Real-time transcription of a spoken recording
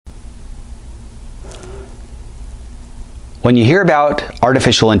When you hear about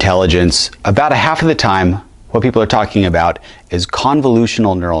artificial intelligence, about a half of the time, what people are talking about is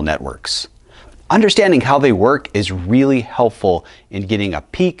convolutional neural networks. Understanding how they work is really helpful in getting a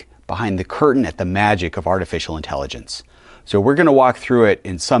peek behind the curtain at the magic of artificial intelligence. So we're going to walk through it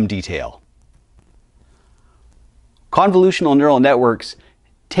in some detail. Convolutional neural networks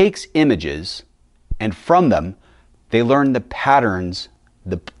takes images, and from them, they learn the patterns,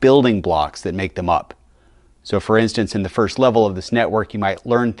 the building blocks that make them up. So for instance, in the first level of this network, you might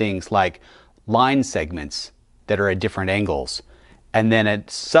learn things like line segments that are at different angles. And then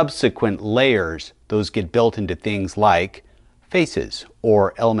at subsequent layers, those get built into things like faces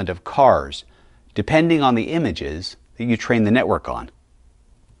or element of cars, depending on the images that you train the network on.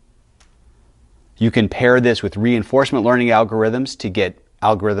 You can pair this with reinforcement learning algorithms to get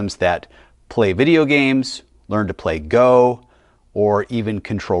algorithms that play video games, learn to play Go, or even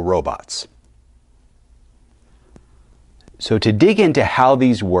control robots. So to dig into how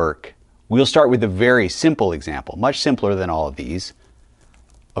these work, we'll start with a very simple example, much simpler than all of these.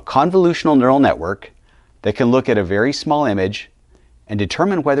 A convolutional neural network that can look at a very small image and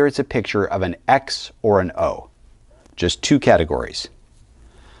determine whether it's a picture of an X or an O. Just two categories.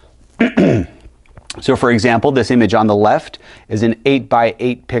 So for example, this image on the left is an 8 by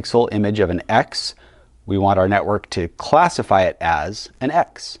 8 pixel image of an X. We want our network to classify it as an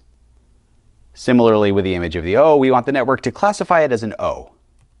X. Similarly, with the image of the O, we want the network to classify it as an O.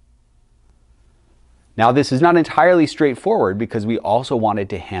 Now, this is not entirely straightforward because we also wanted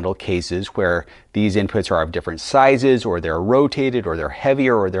to handle cases where these inputs are of different sizes, or they're rotated, or they're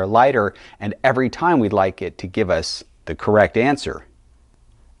heavier, or they're lighter, and every time we'd like it to give us the correct answer.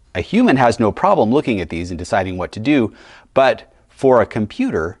 A human has no problem looking at these and deciding what to do, but for a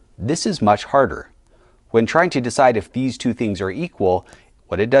computer, this is much harder. When trying to decide if these two things are equal,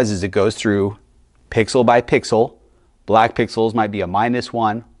 what it does is it goes through pixel by pixel. Black pixels might be a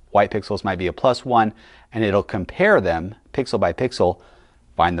 -1, white pixels might be a +1, and it'll compare them pixel by pixel,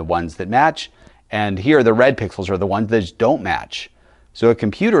 find the ones that match, and here the red pixels are the ones that just don't match. So a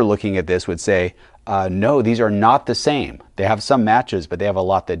computer looking at this would say, no, these are not the same. They have some matches, but they have a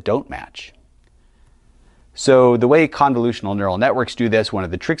lot that don't match. So the way convolutional neural networks do this, one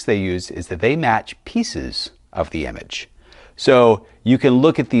of the tricks they use is that they match pieces of the image. So you can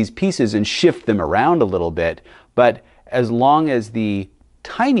look at these pieces and shift them around a little bit, but as long as the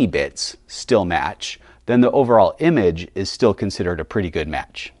tiny bits still match, then the overall image is still considered a pretty good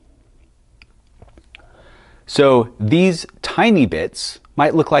match. So these tiny bits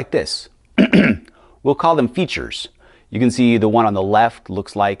might look like this. We'll call them features. You can see the one on the left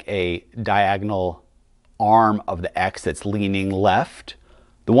looks like a diagonal arm of the X that's leaning left.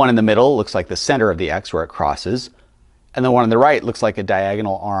 The one in the middle looks like the center of the X where it crosses. And the one on the right looks like a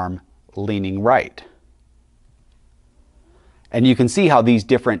diagonal arm leaning right. And you can see how these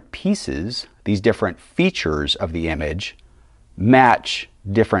different pieces, these different features of the image, match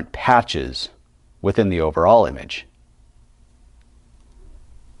different patches within the overall image.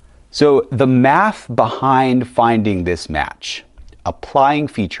 So the math behind finding this match, applying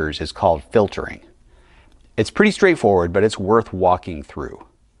features, is called filtering. It's pretty straightforward, but it's worth walking through.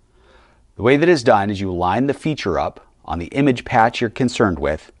 The way that it's done is you line the feature up on the image patch you're concerned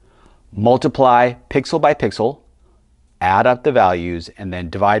with, multiply pixel by pixel, add up the values, and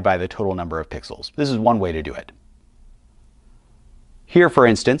then divide by the total number of pixels. This is one way to do it. Here, for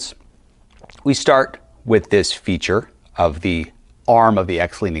instance, we start with this feature of the arm of the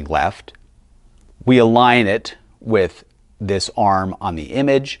X leaning left. We align it with this arm on the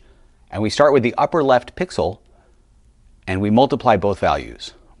image, and we start with the upper left pixel, and we multiply both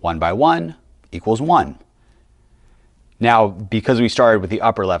values. 1 by 1 equals 1. Now, because we started with the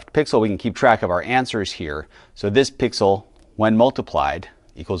upper left pixel, we can keep track of our answers here. So this pixel, when multiplied,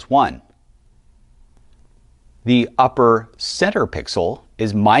 equals 1. The upper center pixel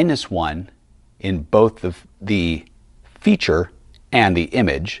is -1 in both the feature and the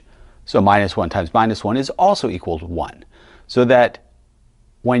image. So -1 times -1 is also equal to 1. So that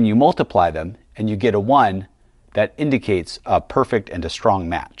when you multiply them and you get a 1, that indicates a perfect and a strong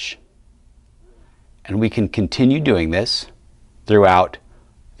match. And we can continue doing this throughout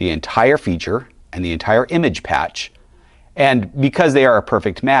the entire feature and the entire image patch. And because they are a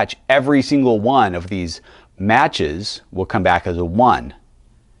perfect match, every single one of these matches will come back as a 1.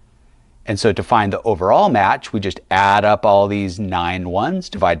 And so to find the overall match, we just add up all these 9 ones,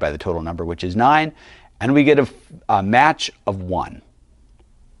 divide by the total number, which is 9, and we get a match of 1.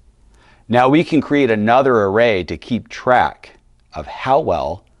 Now we can create another array to keep track of how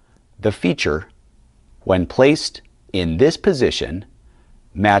well the feature, when placed in this position,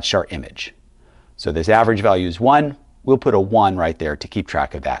 matched our image. So this average value is 1. we'll put a 1 right there to keep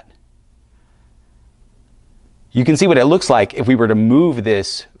track of that. You can see what it looks like if we were to move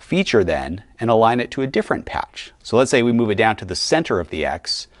this feature then and align it to a different patch. So let's say we move it down to the center of the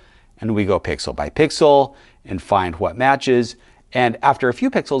X and we go pixel by pixel and find what matches. And after a few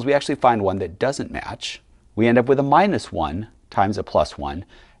pixels, we actually find one that doesn't match. We end up with a -1 times a +1,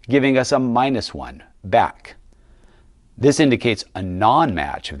 giving us a -1 back. This indicates a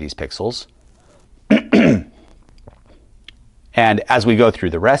non-match of these pixels. And as we go through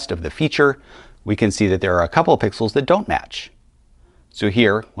the rest of the feature, we can see that there are a couple of pixels that don't match. So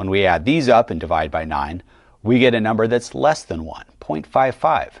here, when we add these up and divide by 9, we get a number that's less than 1,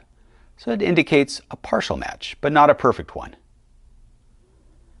 0.55. So it indicates a partial match, but not a perfect one.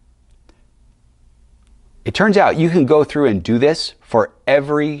 It turns out you can go through and do this for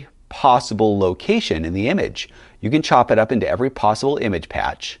every possible location in the image. You can chop it up into every possible image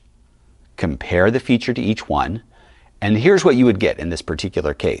patch, compare the feature to each one, and here's what you would get in this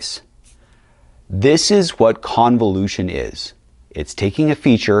particular case. This is what convolution is. It's taking a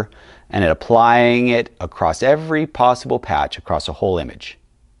feature and applying it across every possible patch across a whole image.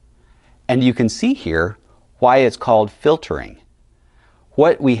 And you can see here why it's called filtering.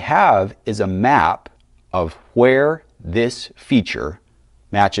 What we have is a map of where this feature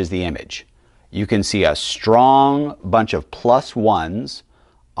matches the image. You can see a strong bunch of +1s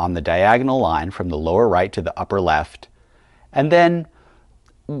on the diagonal line from the lower right to the upper left, and then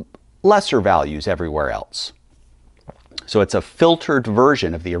lesser values everywhere else. So it's a filtered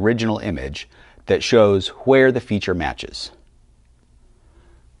version of the original image that shows where the feature matches.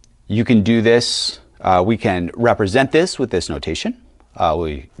 You can do this, we can represent this with this notation.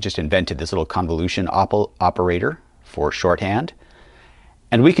 We just invented this little convolution operator for shorthand.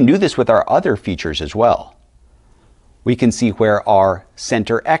 And we can do this with our other features as well. We can see where our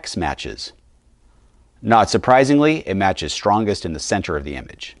center X matches. Not surprisingly, it matches strongest in the center of the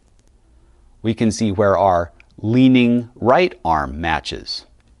image. We can see where our leaning right arm matches.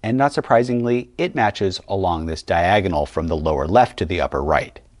 And not surprisingly, it matches along this diagonal from the lower left to the upper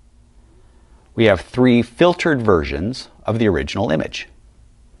right. We have 3 filtered versions of the original image.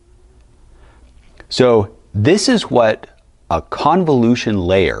 So this is what a convolution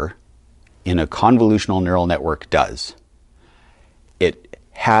layer in a convolutional neural network does. It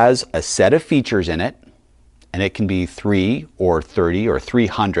has a set of features in it, and it can be 3 or 30 or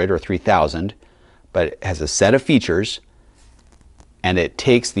 300 or 3,000, but it has a set of features, and it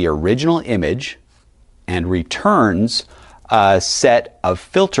takes the original image and returns a set of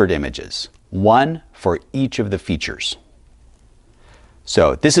filtered images, one for each of the features.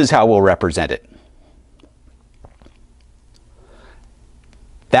 So this is how we'll represent it.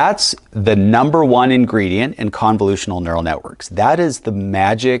 That's the #1 ingredient in convolutional neural networks. That is the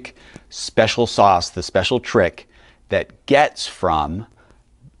magic special sauce, the special trick that gets from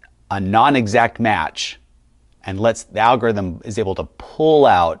a non-exact match and lets the algorithm is able to pull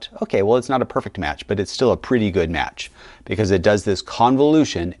out, okay, well, it's not a perfect match, but it's still a pretty good match because it does this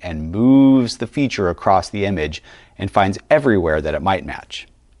convolution and moves the feature across the image and finds everywhere that it might match.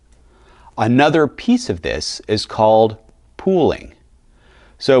 Another piece of this is called pooling.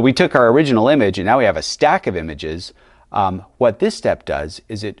 So we took our original image and now we have a stack of images. What this step does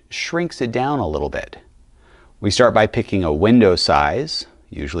is it shrinks it down a little bit. We start by picking a window size,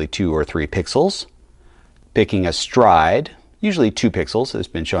 usually 2 or 3 pixels, picking a stride, usually 2 pixels, it's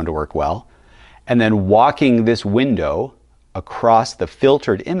been shown to work well, and then walking this window across the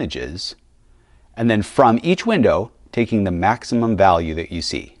filtered images, and then from each window, taking the maximum value that you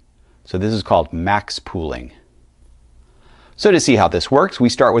see. So this is called max pooling. So to see how this works, we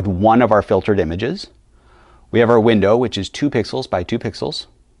start with one of our filtered images. We have our window, which is 2 pixels by 2 pixels.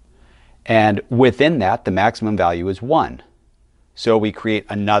 And within that, the maximum value is 1. So we create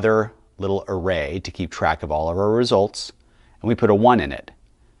another little array to keep track of all of our results, and we put a 1 in it.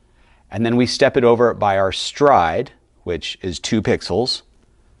 And then we step it over by our stride, which is 2 pixels.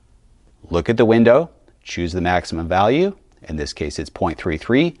 Look at the window, choose the maximum value. In this case, it's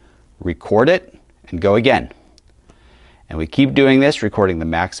 0.33. Record it, and go again. And we keep doing this, recording the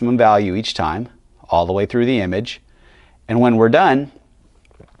maximum value each time, all the way through the image. And when we're done,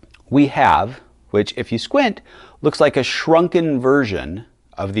 we have, which if you squint, looks like a shrunken version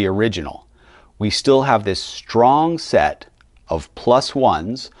of the original. We still have this strong set of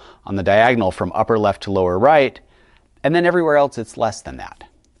 +1s on the diagonal from upper left to lower right, and then everywhere else it's less than that.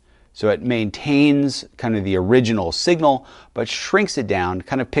 So it maintains kind of the original signal, but shrinks it down,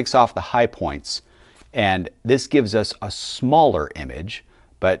 kind of picks off the high points. And this gives us a smaller image,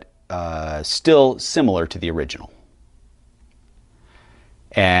 but still similar to the original.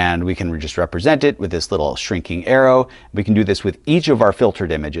 And we can just represent it with this little shrinking arrow. We can do this with each of our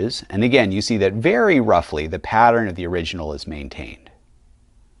filtered images. And again, you see that very roughly the pattern of the original is maintained.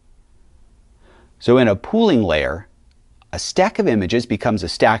 So in a pooling layer, a stack of images becomes a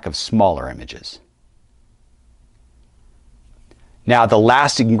stack of smaller images. Now the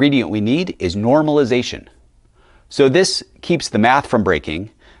last ingredient we need is normalization. So this keeps the math from breaking.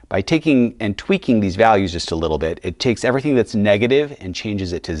 By taking and tweaking these values just a little bit, it takes everything that's negative and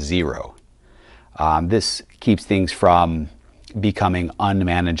changes it to 0. This keeps things from becoming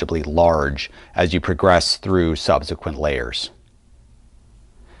unmanageably large as you progress through subsequent layers.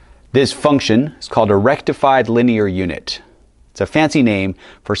 This function is called a rectified linear unit. It's a fancy name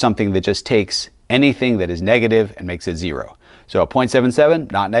for something that just takes anything that is negative and makes it 0. So a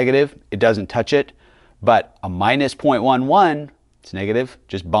 0.77, not negative, it doesn't touch it, but a minus 0.11, it's negative,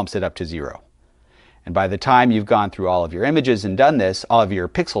 just bumps it up to 0. And by the time you've gone through all of your images and done this, all of your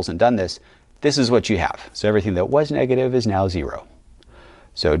pixels and done this, this is what you have. So everything that was negative is now 0.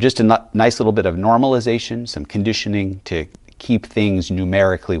 So just a nice little bit of normalization, some conditioning to keep things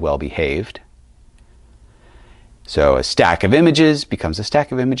numerically well behaved. So a stack of images becomes a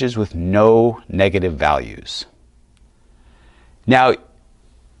stack of images with no negative values. Now,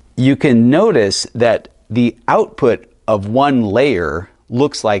 you can notice that the output of one layer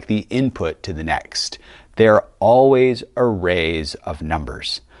looks like the input to the next. They're always arrays of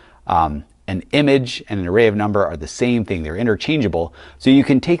numbers. An image and an array of number are the same thing. They're interchangeable. So you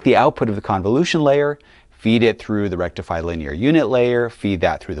can take the output of the convolution layer, feed it through the rectified linear unit layer, feed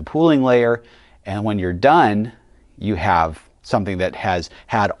that through the pooling layer, and when you're done, you have something that has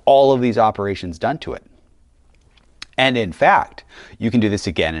had all of these operations done to it. And in fact, you can do this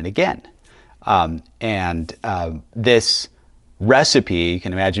again and again. This recipe, you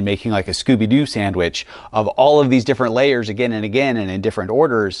can imagine making like a Scooby-Doo sandwich of all of these different layers again and again and in different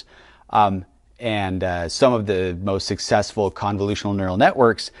orders. Some of the most successful convolutional neural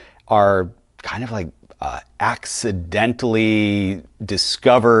networks are kind of like accidentally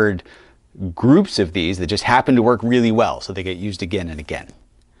discovered groups of these that just happen to work really well, so they get used again and again.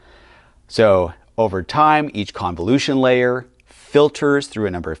 So over time, each convolution layer filters through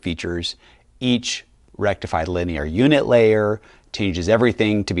a number of features. Each rectified linear unit layer changes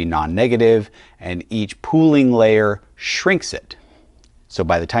everything to be non-negative, and each pooling layer shrinks it. So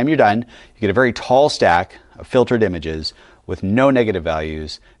by the time you're done, you get a very tall stack of filtered images with no negative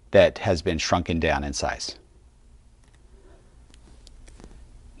values that has been shrunken down in size.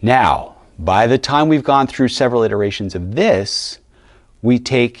 Now, by the time we've gone through several iterations of this, we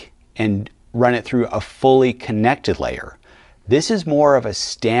take and run it through a fully connected layer. This is more of a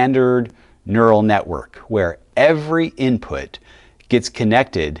standard neural network where every input gets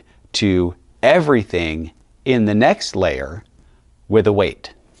connected to everything in the next layer with a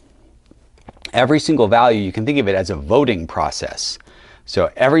weight. Every single value, you can think of it as a voting process.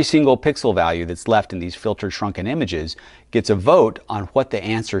 So every single pixel value that's left in these filtered shrunken images gets a vote on what the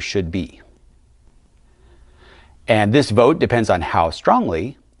answer should be. And this vote depends on how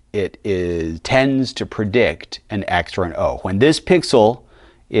strongly it tends to predict an X or an O. When this pixel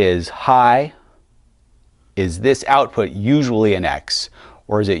is high, is this output usually an X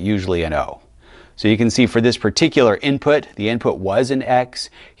or is it usually an O? So you can see for this particular input, the input was an X.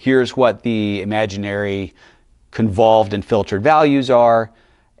 Here's what the imaginary convolved and filtered values are.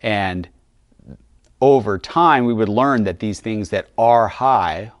 And over time, we would learn that these things that are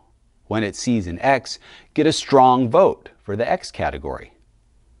high, when it sees an X, get a strong vote for the X category.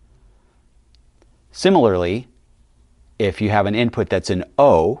 Similarly, if you have an input that's an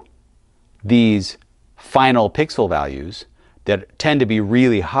O, these final pixel values that tend to be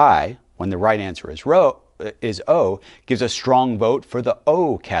really high when the right answer is O, gives a strong vote for the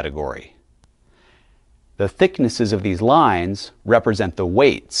O category. The thicknesses of these lines represent the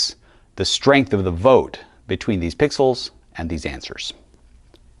weights, the strength of the vote between these pixels and these answers.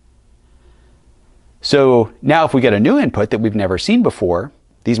 So now if we get a new input that we've never seen before,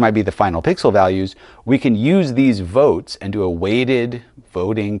 these might be the final pixel values, we can use these votes and do a weighted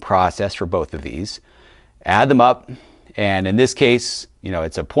voting process for both of these, add them up, and in this case,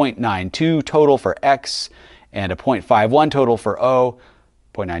 it's a 0.92 total for X and a 0.51 total for O.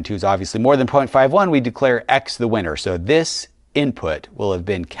 0.92 is obviously more than 0.51. We declare X the winner. So this input will have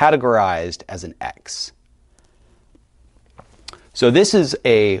been categorized as an X. So this is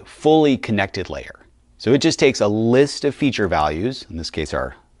a fully connected layer. So it just takes a list of feature values, in this case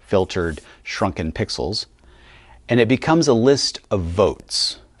our filtered shrunken pixels, and it becomes a list of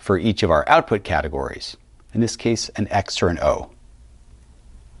votes for each of our output categories. In this case, an X or an O.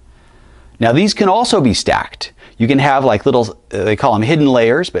 Now these can also be stacked. You can have like little, they call them hidden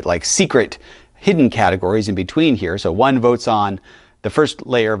layers, but like secret hidden categories in between here. So one votes on the first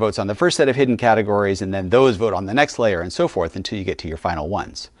layer, votes on the first set of hidden categories, and then those vote on the next layer and so forth until you get to your final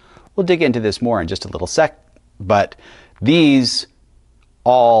ones. We'll dig into this more in just a little sec, but these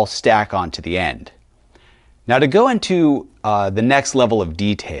all stack onto the end. Now to go into the next level of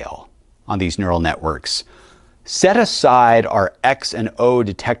detail on these neural networks, set aside our X and O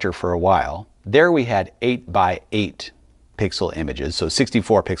detector for a while. There we had 8 by 8 pixel images, so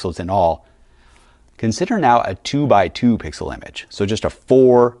 64 pixels in all. Consider now a 2 by 2 pixel image, so just a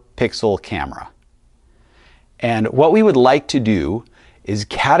 4 pixel camera. And what we would like to do is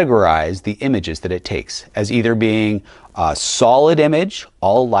categorize the images that it takes as either being a solid image,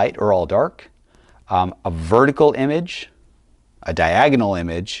 all light or all dark, a vertical image, a diagonal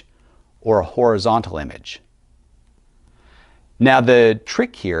image, or a horizontal image. Now the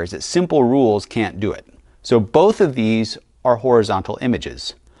trick here is that simple rules can't do it. So both of these are horizontal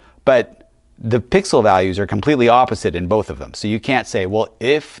images, but the pixel values are completely opposite in both of them. So you can't say, well,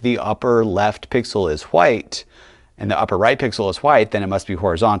 if the upper left pixel is white and the upper right pixel is white, then it must be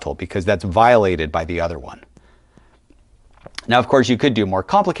horizontal, because that's violated by the other one. Now, of course, you could do more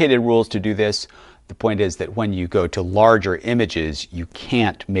complicated rules to do this. The point is that when you go to larger images, you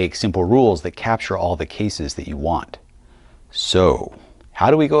can't make simple rules that capture all the cases that you want. So how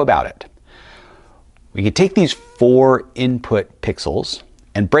do we go about it? We can take these 4 input pixels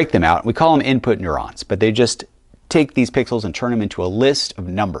and break them out. We call them input neurons, but they just take these pixels and turn them into a list of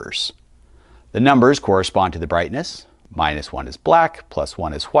numbers. The numbers correspond to the brightness. -1 is black,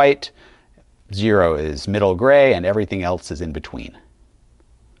 +1 is white, 0 is middle gray, and everything else is in between.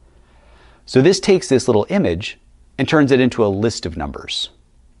 So this takes this little image and turns it into a list of numbers.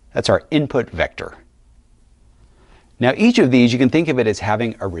 That's our input vector. Now each of these, you can think of it as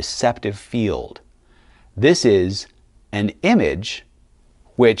having a receptive field. This is an image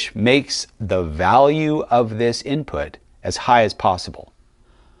which makes the value of this input as high as possible.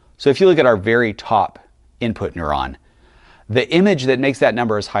 So if you look at our very top input neuron, the image that makes that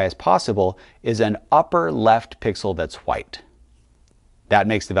number as high as possible is an upper left pixel that's white. That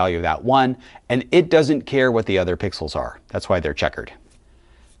makes the value of that 1, and it doesn't care what the other pixels are. That's why they're checkered.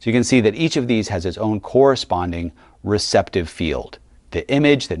 So you can see that each of these has its own corresponding receptive field, the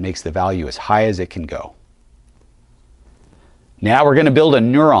image that makes the value as high as it can go. Now we're going to build a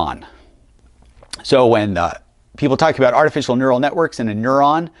neuron. So when people talk about artificial neural networks and a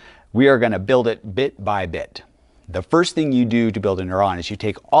neuron, we are going to build it bit by bit. The first thing you do to build a neuron is you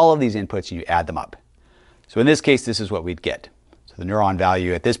take all of these inputs and you add them up. So in this case, this is what we'd get. So the neuron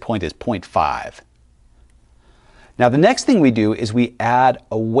value at this point is 0.5. Now the next thing we do is we add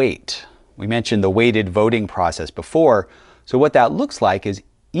a weight. We mentioned the weighted voting process before. So what that looks like is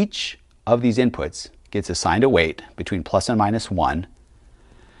each of these inputs gets assigned a weight between plus and minus 1,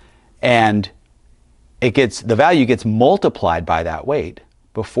 and the value gets multiplied by that weight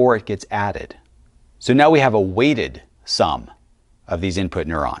before it gets added. So now we have a weighted sum of these input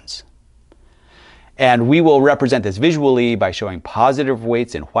neurons. And we will represent this visually by showing positive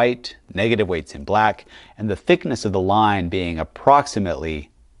weights in white, negative weights in black, and the thickness of the line being approximately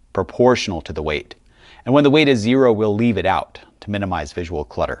proportional to the weight. And when the weight is 0, we'll leave it out to minimize visual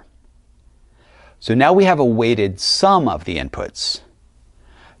clutter. So now we have a weighted sum of the inputs.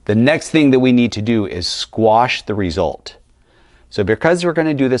 The next thing that we need to do is squash the result. So because we're going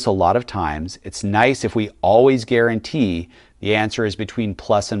to do this a lot of times, it's nice if we always guarantee the answer is between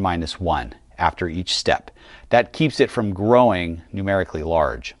plus and minus 1 after each step. That keeps it from growing numerically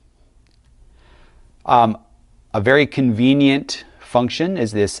large. A very convenient function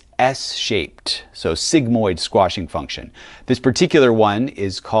is this S-shaped, so sigmoid squashing function. This particular one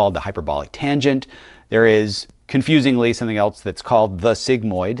is called the hyperbolic tangent. There is confusingly something else that's called the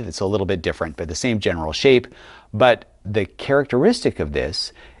sigmoid. That's a little bit different, but the same general shape. But the characteristic of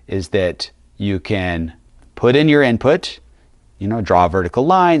this is that you can put in your input, draw a vertical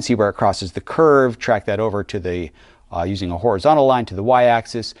line, see where it crosses the curve, track that over to the using a horizontal line to the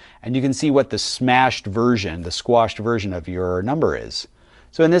y-axis, and you can see what the smashed version, the squashed version of your number is.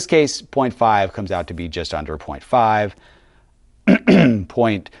 So in this case, 0.5 comes out to be just under 0.5.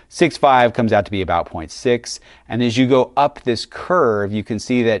 0.65 comes out to be about 0.6. And as you go up this curve, you can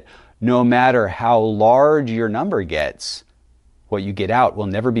see that no matter how large your number gets, what you get out will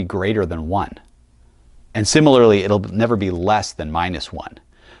never be greater than 1. And similarly, it'll never be less than minus 1.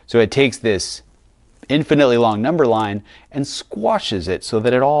 So it takes this infinitely long number line and squashes it so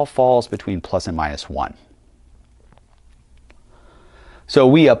that it all falls between plus and minus 1. So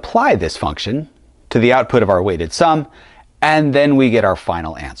we apply this function to the output of our weighted sum, and then we get our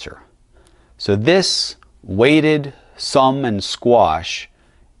final answer. So this weighted sum and squash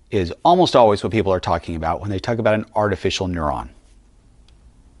is almost always what people are talking about when they talk about an artificial neuron.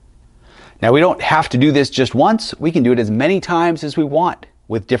 Now, we don't have to do this just once. We can do it as many times as we want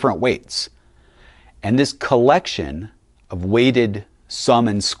with different weights. And this collection of weighted sum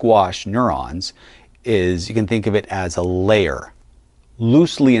and squash neurons is, you can think of it as a layer,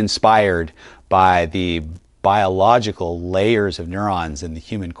 loosely inspired by the biological layers of neurons in the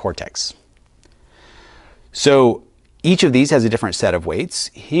human cortex. So each of these has a different set of weights.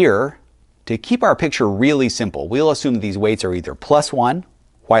 Here, to keep our picture really simple, we'll assume these weights are either +1,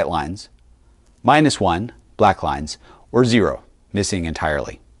 white lines, -1, black lines, or 0, missing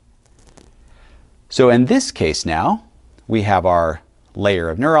entirely. So in this case now, we have our layer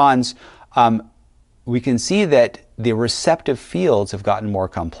of neurons. We can see that the receptive fields have gotten more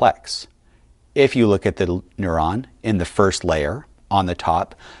complex. If you look at the neuron in the first layer on the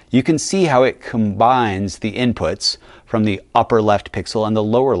top, you can see how it combines the inputs from the upper left pixel and the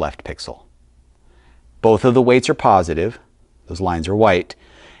lower left pixel. Both of the weights are positive, those lines are white,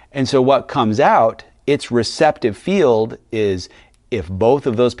 and so what comes out, its receptive field is, if both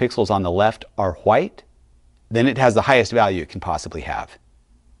of those pixels on the left are white, then it has the highest value it can possibly have.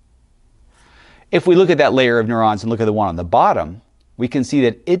 If we look at that layer of neurons and look at the one on the bottom, we can see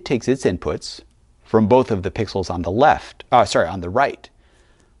that it takes its inputs from both of the pixels on the on the right.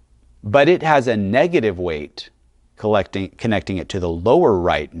 But it has a negative weight connecting it to the lower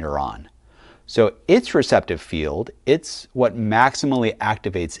right neuron. So its receptive field, what maximally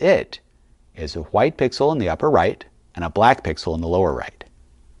activates it, is a white pixel in the upper right and a black pixel in the lower right.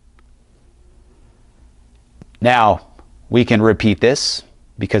 Now, we can repeat this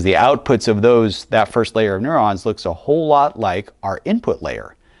because the outputs of that first layer of neurons looks a whole lot like our input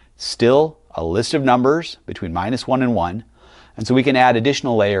layer. Still a list of numbers between -1 and 1. And so we can add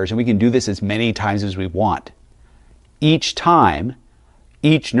additional layers, and we can do this as many times as we want. Each time,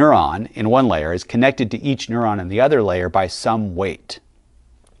 each neuron in one layer is connected to each neuron in the other layer by some weight.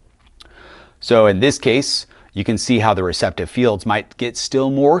 So in this case, you can see how the receptive fields might get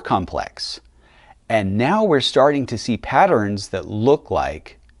still more complex. And now we're starting to see patterns that look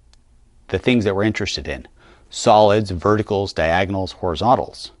like the things that we're interested in: solids, verticals, diagonals,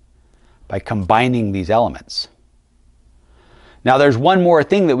 horizontals, by combining these elements. Now there's one more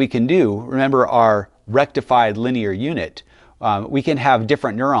thing that we can do. Remember our rectified linear unit. We can have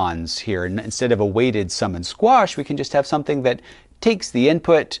different neurons here, and instead of a weighted sum and squash, we can just have something that takes the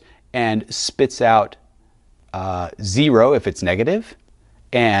input and spits out 0 if it's negative,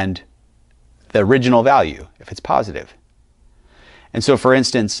 and the original value if it's positive. And so, for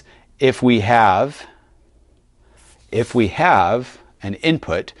instance, if we have an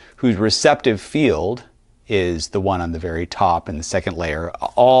input whose receptive field is the one on the very top in the second layer,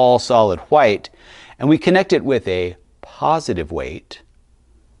 all solid white, and we connect it with a positive weight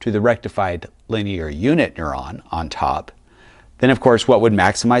to the rectified linear unit neuron on top, then of course what would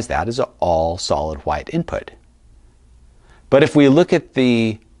maximize that is an all solid white input. But if we look at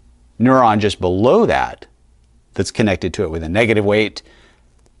the neuron just below that, that's connected to it with a negative weight,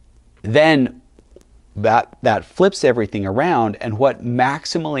 then that flips everything around, and what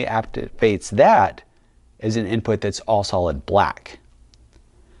maximally activates that is an input that's all solid black.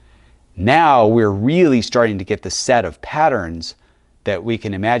 Now we're really starting to get the set of patterns that we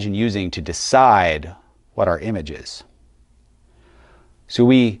can imagine using to decide what our image is. So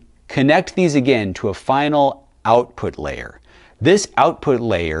we connect these again to a final output layer. This output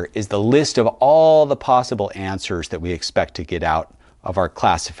layer is the list of all the possible answers that we expect to get out of our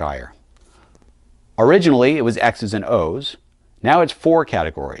classifier. Originally, it was X's and O's. Now it's 4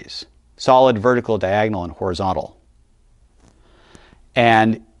 categories: solid, vertical, diagonal, and horizontal.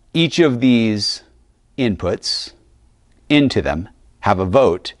 And each of these inputs into them have a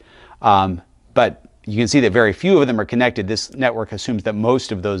vote, but you can see that very few of them are connected. This network assumes that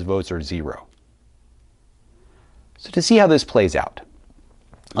most of those votes are 0. So to see how this plays out,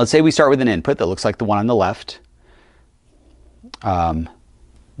 let's say we start with an input that looks like the one on the left.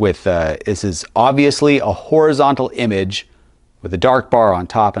 This is obviously a horizontal image with a dark bar on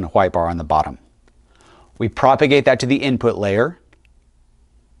top and a white bar on the bottom. We propagate that to the input layer,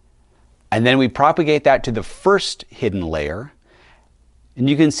 and then we propagate that to the first hidden layer. And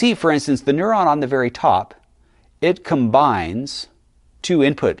you can see, for instance, the neuron on the very top, it combines 2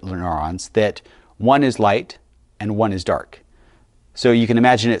 input neurons that one is light and one is dark. So you can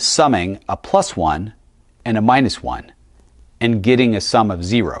imagine it summing a +1 and a -1 and getting a sum of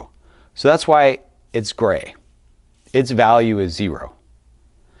 0. So that's why it's gray. Its value is 0.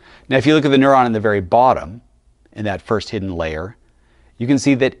 Now if you look at the neuron in the very bottom, in that first hidden layer, you can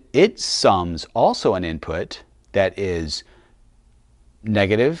see that it sums also an input that is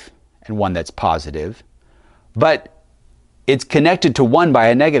negative and one that's positive, but it's connected to one by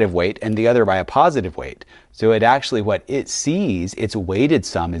a negative weight and the other by a positive weight. So it actually, what it sees, its weighted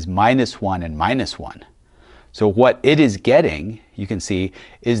sum is -1 and -1. So what it is getting, you can see,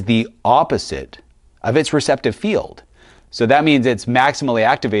 is the opposite of its receptive field. So that means it's maximally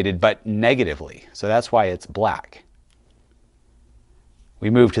activated, but negatively. So that's why it's black. We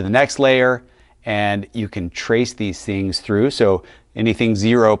move to the next layer, and you can trace these things through. So anything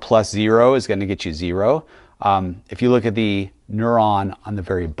 0 plus 0 is going to get you 0. If you look at the neuron on the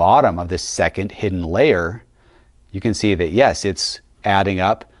very bottom of this second hidden layer, you can see that, yes, it's adding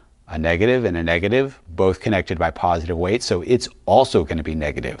up a negative and a negative, both connected by positive weights. So it's also going to be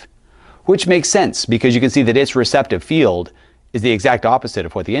negative, which makes sense because you can see that its receptive field is the exact opposite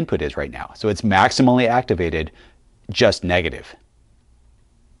of what the input is right now. So it's maximally activated, just negative.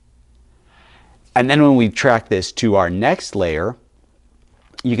 And then when we track this to our next layer,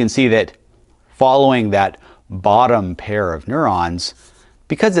 you can see that following that bottom pair of neurons,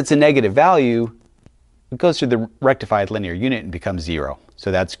 because it's a negative value, it goes through the rectified linear unit and becomes 0.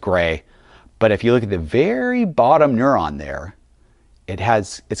 So that's gray. But if you look at the very bottom neuron there,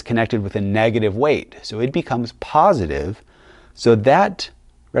 it's connected with a negative weight. So it becomes positive. So that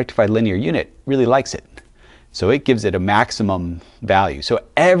rectified linear unit really likes it. So it gives it a maximum value. So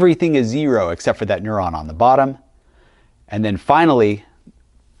everything is 0 except for that neuron on the bottom. And then finally,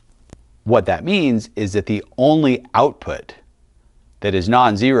 what that means is that the only output that is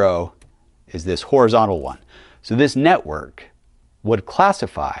non-zero is this horizontal one. So this network would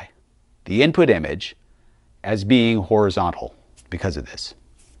classify the input image as being horizontal because of this.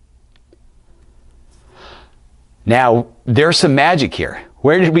 Now, there's some magic here.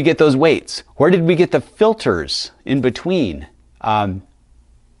 Where did we get those weights? Where did we get the filters in between?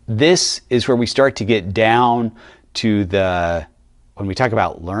 This is where we start to get down to when we talk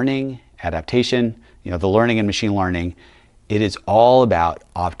about learning, adaptation, the learning in machine learning, it is all about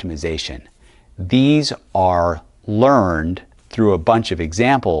optimization. These are learned through a bunch of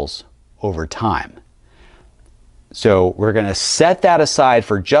examples over time. So we're going to set that aside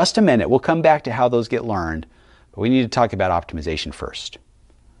for just a minute. We'll come back to how those get learned, but we need to talk about optimization first.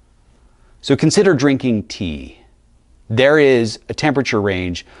 So consider drinking tea. There is a temperature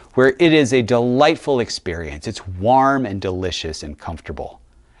range where it is a delightful experience. It's warm and delicious and comfortable.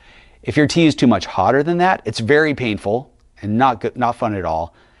 If your tea is too much hotter than that, it's very painful and not good, not fun at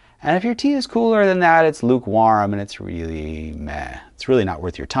all. And if your tea is cooler than that, it's lukewarm and it's really meh. It's really not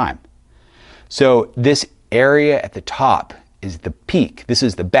worth your time. So this area at the top is the peak. This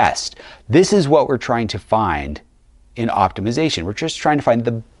is the best. This is what we're trying to find in optimization. We're just trying to find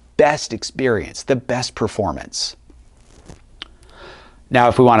the best experience, the best performance. Now,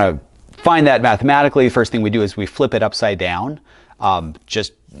 if we want to find that mathematically, the first thing we do is we flip it upside down,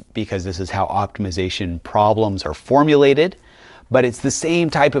 just because this is how optimization problems are formulated. But it's the same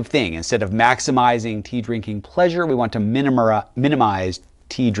type of thing. Instead of maximizing tea drinking pleasure, we want to minimize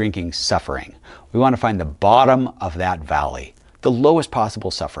tea drinking suffering. We want to find the bottom of that valley, the lowest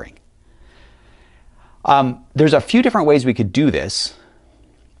possible suffering. There's a few different ways we could do this.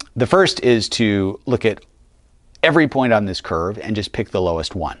 The first is to look at every point on this curve and just pick the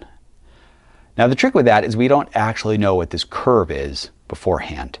lowest one. Now the trick with that is we don't actually know what this curve is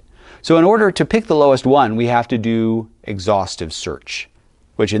beforehand. So in order to pick the lowest one, we have to do exhaustive search,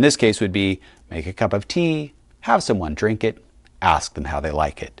 which in this case would be make a cup of tea, have someone drink it, ask them how they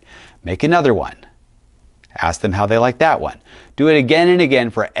like it. Make another one, ask them how they like that one. Do it again and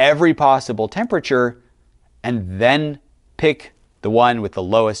again for every possible temperature, and then pick the one with the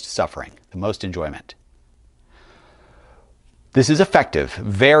lowest suffering, the most enjoyment. This is effective,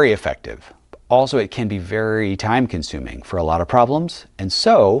 very effective. Also, it can be very time consuming for a lot of problems, and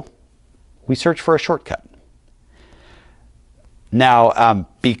so we search for a shortcut. Now,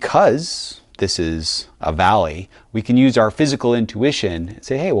 because this is a valley, we can use our physical intuition and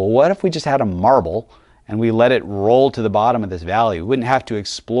say, hey, well, what if we just had a marble and we let it roll to the bottom of this valley? We wouldn't have to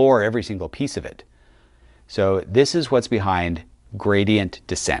explore every single piece of it. So this is what's behind gradient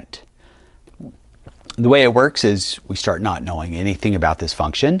descent. The way it works is we start not knowing anything about this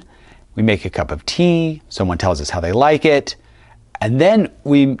function. We make a cup of tea, someone tells us how they like it, and then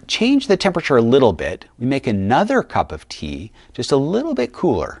we change the temperature a little bit. We make another cup of tea, just a little bit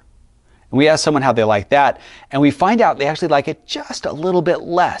cooler. And we ask someone how they like that, and we find out they actually like it just a little bit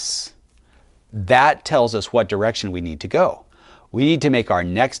less. That tells us what direction we need to go. We need to make our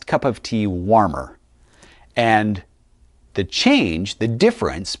next cup of tea warmer. And the change, the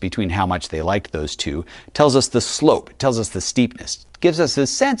difference between how much they liked those two, tells us the slope, tells us the steepness, gives us a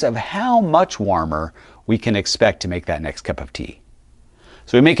sense of how much warmer we can expect to make that next cup of tea.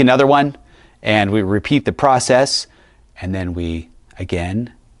 So we make another one, and we repeat the process, and then we,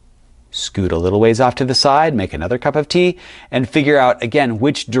 again, scoot a little ways off to the side, make another cup of tea, and figure out, again,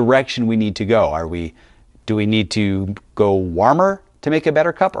 which direction we need to go. Do we need to go warmer to make a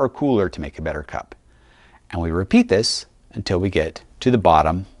better cup or cooler to make a better cup? And we repeat this until we get to the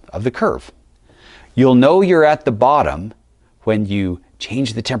bottom of the curve. You'll know you're at the bottom when you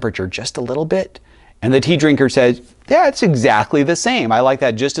change the temperature just a little bit, and the tea drinker says, yeah, it's exactly the same. I like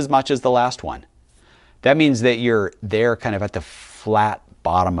that just as much as the last one. That means that you're there kind of at the flat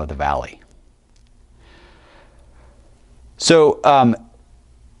bottom of the valley. So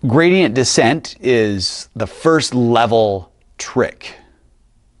gradient descent is the first level trick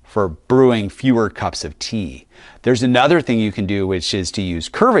for brewing fewer cups of tea. There's another thing you can do, which is to use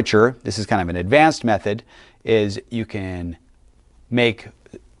curvature. This is kind of an advanced method, is you can make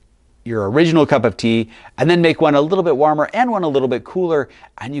your original cup of tea and then make one a little bit warmer and one a little bit cooler,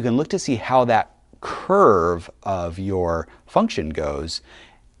 and you can look to see how that curve of your function goes.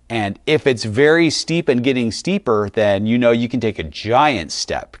 And if it's very steep and getting steeper, then you know you can take a giant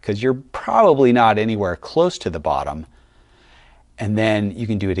step because you're probably not anywhere close to the bottom. And then you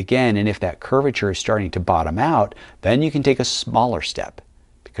can do it again, and if that curvature is starting to bottom out, then you can take a smaller step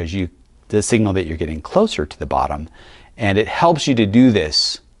because the signal that you're getting closer to the bottom. And it helps you to do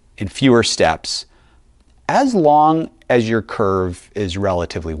this in fewer steps as long as your curve is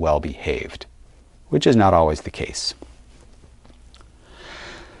relatively well behaved, which is not always the case.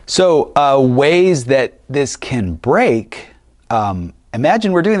 So ways that this can break,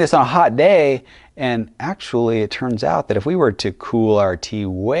 imagine we're doing this on a hot day, and actually it turns out that if we were to cool our tea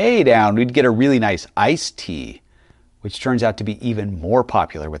way down, we'd get a really nice iced tea, which turns out to be even more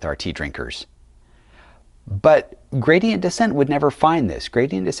popular with our tea drinkers. But gradient descent would never find this.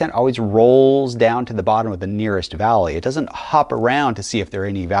 Gradient descent always rolls down to the bottom of the nearest valley. It doesn't hop around to see if there are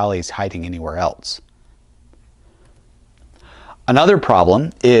any valleys hiding anywhere else. Another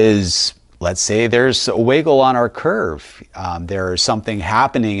problem is, let's say there's a wiggle on our curve. There's something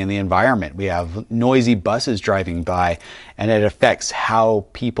happening in the environment. We have noisy buses driving by, and it affects how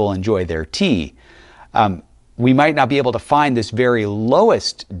people enjoy their tea. We might not be able to find this very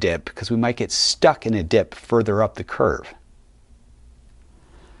lowest dip because we might get stuck in a dip further up the curve.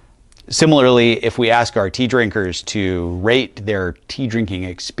 Similarly, if we ask our tea drinkers to rate their tea drinking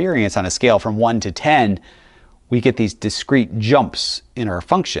experience on a scale from 1 to 10, we get these discrete jumps in our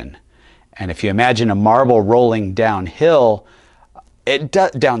function. And if you imagine a marble rolling downhill,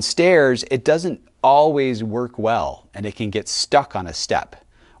 downstairs, it doesn't always work well, and it can get stuck on a step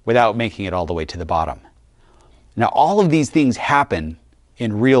without making it all the way to the bottom. Now, all of these things happen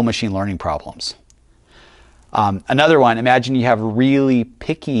in real machine learning problems. Another one, imagine you have really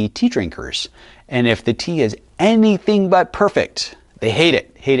picky tea drinkers, and if the tea is anything but perfect, they hate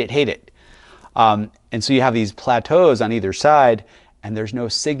it, hate it, hate it. And so you have these plateaus on either side, and there's no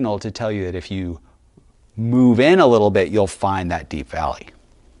signal to tell you that if you move in a little bit, you'll find that deep valley.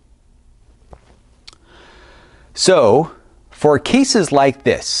 So for cases like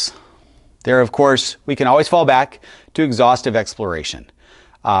this, of course, we can always fall back to exhaustive exploration.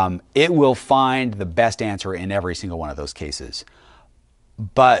 It will find the best answer in every single one of those cases.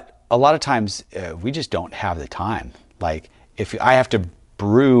 But a lot of times we just don't have the time. Like if I have to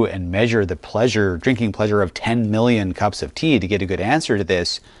brew and measure the drinking pleasure of 10 million cups of tea to get a good answer to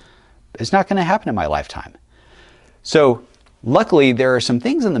this, it's not going to happen in my lifetime. So luckily, there are some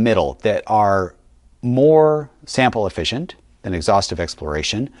things in the middle that are more sample efficient than exhaustive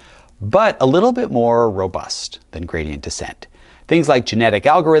exploration, but a little bit more robust than gradient descent. Things like genetic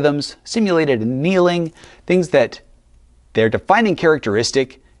algorithms, simulated annealing, things that their defining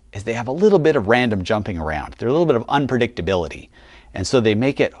characteristic is they have a little bit of random jumping around. They're a little bit of unpredictability. And so they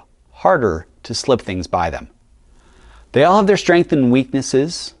make it harder to slip things by them. They all have their strengths and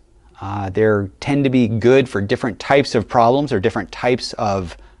weaknesses. They tend to be good for different types of problems or different types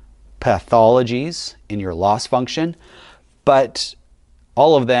of pathologies in your loss function, but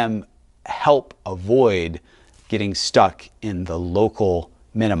all of them help avoid getting stuck in the local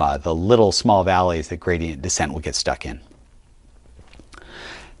minima, the little small valleys that gradient descent will get stuck in.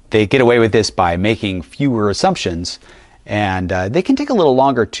 They get away with this by making fewer assumptions, and they can take a little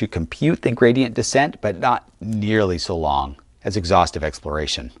longer to compute than gradient descent, but not nearly so long as exhaustive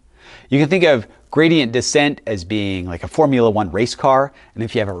exploration. You can think of gradient descent as being like a Formula One race car, and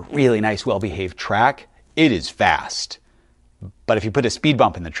if you have a really nice, well-behaved track, it is fast. But if you put a speed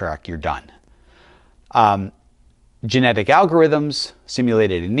bump in the track, you're done. Genetic algorithms,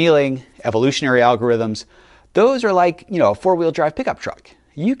 simulated annealing, evolutionary algorithms, those are like, a four-wheel drive pickup truck.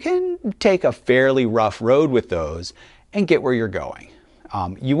 You can take a fairly rough road with those and get where you're going.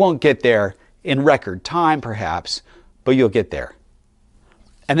 You won't get there in record time, perhaps, but you'll get there.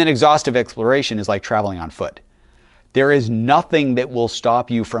 And then exhaustive exploration is like traveling on foot. There is nothing that will stop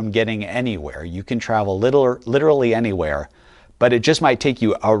you from getting anywhere. You can travel literally anywhere, but it just might take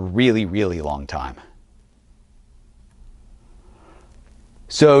you a really, really long time.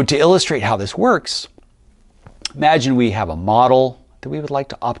 So to illustrate how this works, imagine we have a model that we would like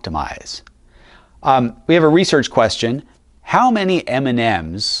to optimize. We have a research question. How many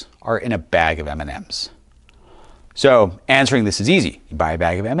M&Ms are in a bag of M&Ms? So answering this is easy. You buy a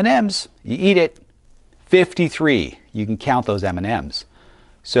bag of M&Ms, you eat it, 53. You can count those M&Ms.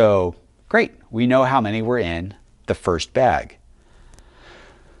 So great, we know how many were in the first bag.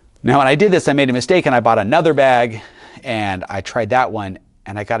 Now when I did this, I made a mistake and I bought another bag and I tried that one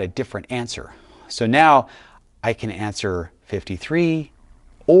and I got a different answer. So now I can answer 53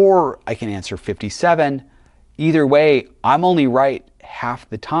 or I can answer 57. Either way, I'm only right half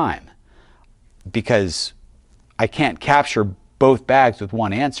the time because I can't capture both bags with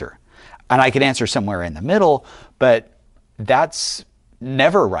one answer. And I could answer somewhere in the middle, but that's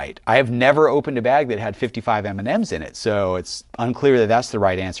never right. I have never opened a bag that had 55 M&Ms in it, so it's unclear that that's the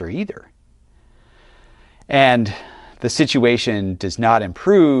right answer either. And the situation does not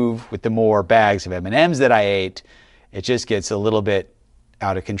improve with the more bags of M&Ms that I ate. It just gets a little bit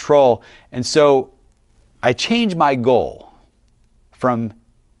out of control. And so I changed my goal from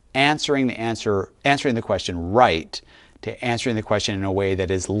answering the question right to answering the question in a way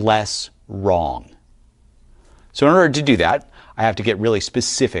that is less wrong. So in order to do that, I have to get really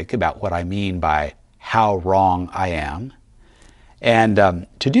specific about what I mean by how wrong I am. And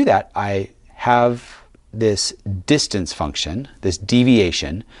to do that, I have this distance function, this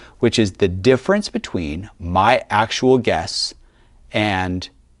deviation, which is the difference between my actual guess and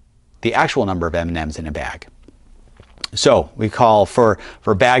the actual number of M&Ms in a bag. So we call for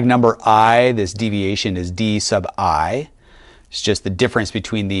bag number I, this deviation is d sub I. It's just the difference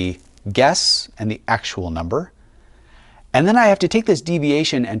between the guess and the actual number. And then I have to take this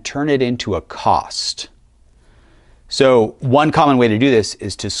deviation and turn it into a cost. So one common way to do this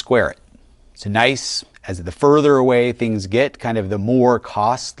is to square it. It's nice, as the further away things get, kind of the more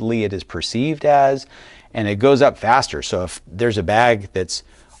costly it is perceived as, and it goes up faster. So if there's a bag that's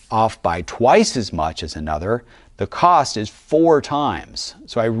off by twice as much as another, the cost is 4 times.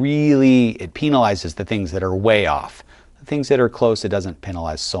 So it penalizes the things that are way off. The things that are close, it doesn't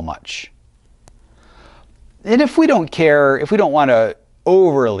penalize so much. And if we don't care, if we don't want to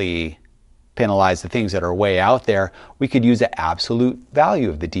overly penalize the things that are way out there, we could use the absolute value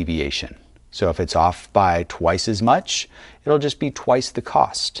of the deviation. So if it's off by twice as much, it'll just be twice the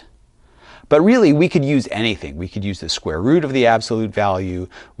cost. But really, we could use anything. We could use the square root of the absolute value.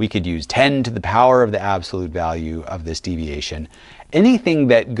 We could use 10 to the power of the absolute value of this deviation. Anything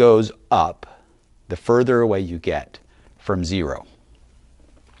that goes up, the further away you get from 0.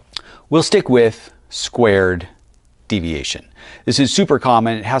 We'll stick with squared deviation. This is super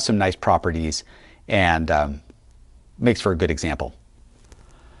common. It has some nice properties and makes for a good example.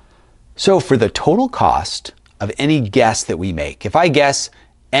 So for the total cost of any guess that we make, if I guess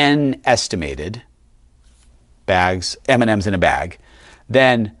n estimated bags, M&Ms in a bag,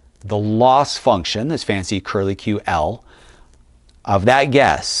 then the loss function, this fancy curly Q L, of that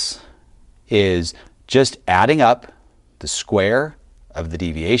guess is just adding up the square of the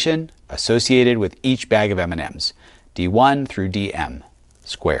deviation associated with each bag of M&Ms, d1 through dm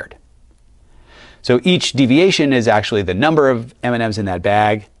squared. So each deviation is actually the number of M&Ms in that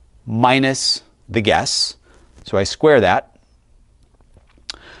bag minus the guess. So I square that.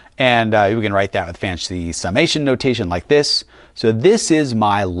 And we can write that with fancy summation notation like this. So this is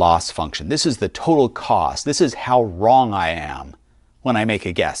my loss function. This is the total cost. This is how wrong I am when I make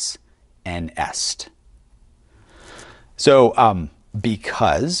a guess, n est. So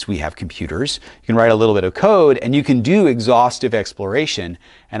because we have computers, you can write a little bit of code and you can do exhaustive exploration.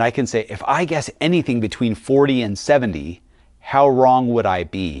 And I can say, if I guess anything between 40 and 70, how wrong would I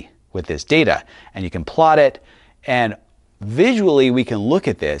be with this data? And you can plot it, and visually we can look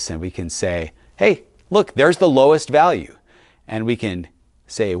at this and we can say, hey, look, there's the lowest value. And we can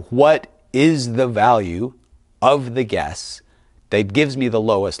say, what is the value of the guess that gives me the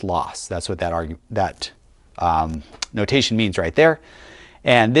lowest loss? That's what that notation means right there.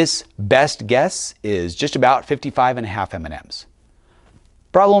 And this best guess is just about 55.5 M&Ms.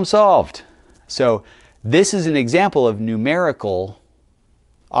 Problem solved. So this is an example of numerical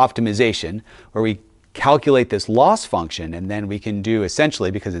optimization where we calculate this loss function, and then we can do,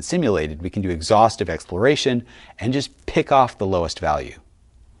 essentially, because it's simulated, we can do exhaustive exploration and just pick off the lowest value.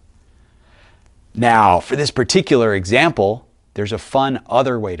 Now, for this particular example, there's a fun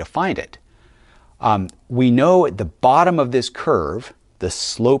other way to find it. We know at the bottom of this curve, the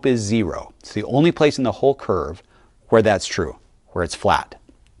slope is 0. It's the only place in the whole curve where that's true, where it's flat.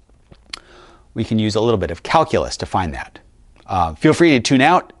 We can use a little bit of calculus to find that. Feel free to tune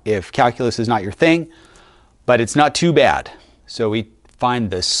out if calculus is not your thing, but it's not too bad. So we find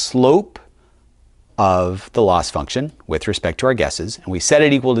the slope of the loss function with respect to our guesses, and we set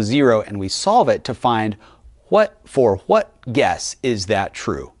it equal to 0, and we solve it to find for what guess is that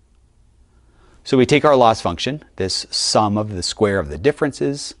true. So we take our loss function, this sum of the square of the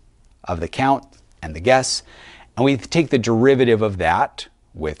differences of the count and the guess, and we take the derivative of that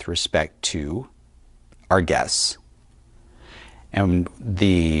with respect to our guess. And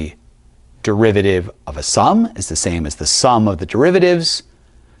the derivative of a sum is the same as the sum of the derivatives.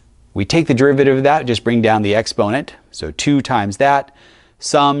 We take the derivative of that, just bring down the exponent, so 2 times that,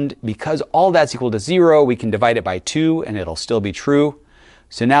 summed. Because all that's equal to 0, we can divide it by 2 and it'll still be true.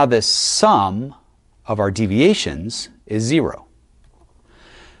 So now the sum of our deviations is 0.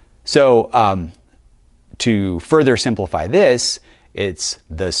 So to further simplify this, it's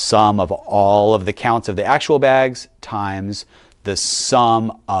the sum of all of the counts of the actual bags times the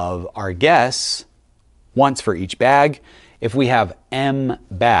sum of our guess once for each bag. If we have m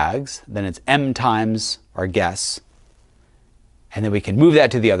bags, then it's m times our guess. And then we can move that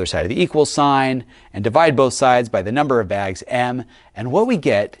to the other side of the equal sign and divide both sides by the number of bags, m. And what we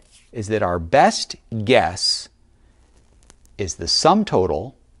get is that our best guess is the sum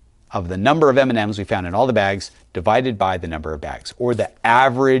total of the number of M&Ms we found in all the bags divided by the number of bags, or the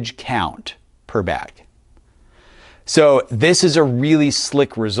average count per bag. So this is a really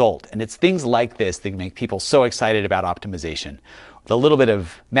slick result, and it's things like this that make people so excited about optimization. With a little bit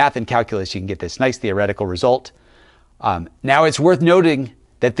of math and calculus, you can get this nice theoretical result. Now it's worth noting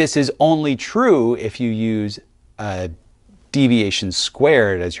that this is only true if you use deviation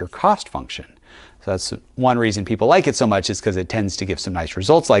squared as your cost function. So that's one reason people like it so much, is because it tends to give some nice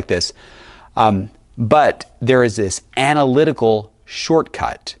results like this. But there is this analytical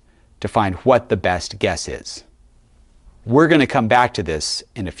shortcut to find what the best guess is. We're going to come back to this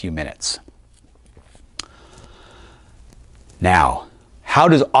in a few minutes. Now, how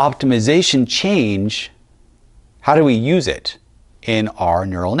does optimization change? How do we use it in our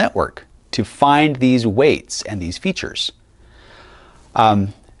neural network to find these weights and these features?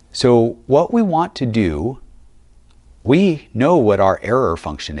 So what we want to do, we know what our error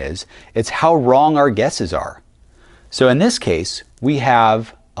function is. It's how wrong our guesses are. So in this case, we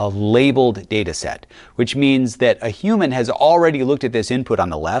have a labeled data set, which means that a human has already looked at this input on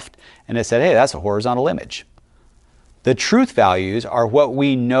the left and has said, hey, that's a horizontal image. The truth values are what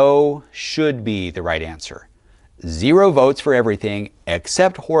we know should be the right answer. 0 votes for everything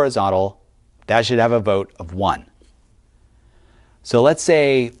except horizontal. That should have a vote of 1. So let's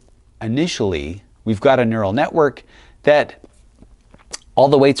say initially we've got a neural network that all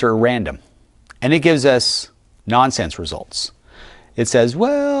the weights are random, and it gives us nonsense results. It says,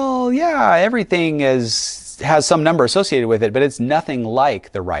 well, yeah, everything has some number associated with it, but it's nothing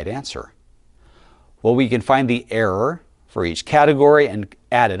like the right answer. Well, we can find the error for each category and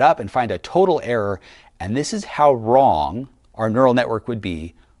add it up and find a total error, and this is how wrong our neural network would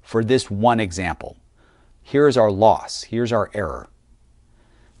be for this one example. Here's our loss. Here's our error.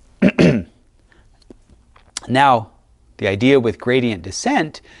 Now, the idea with gradient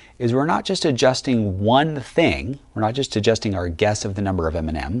descent is we're not just adjusting one thing. We're not just adjusting our guess of the number of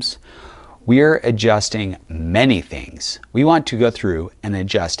M&Ms. We're adjusting many things. We want to go through and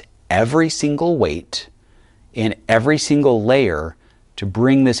adjust every single weight in every single layer to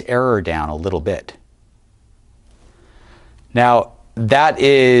bring this error down a little bit. Now, that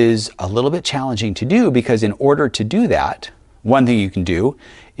is a little bit challenging to do, because in order to do that, one thing you can do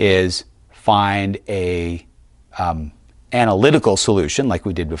is find a analytical solution like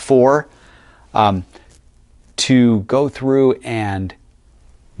we did before, to go through and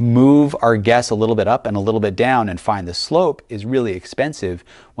move our guess a little bit up and a little bit down and find the slope is really expensive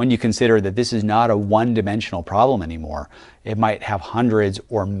when you consider that this is not a one-dimensional problem anymore. It might have hundreds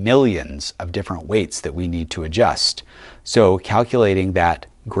or millions of different weights that we need to adjust. So calculating that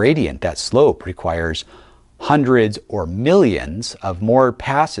gradient, that slope, requires hundreds or millions of more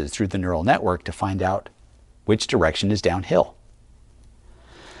passes through the neural network to find out which direction is downhill.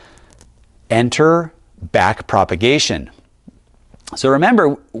 Enter back propagation. So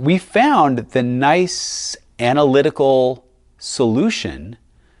remember, we found the nice analytical solution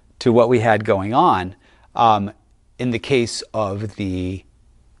to what we had going on in the case of the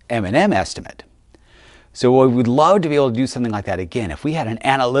M&M estimate. So we would love to be able to do something like that again. If we had an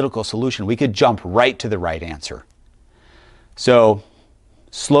analytical solution, we could jump right to the right answer. So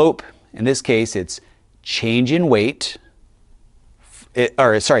slope, in this case, it's change in weight,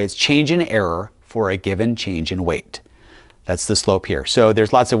 it's change in error for a given change in weight. That's the slope here. So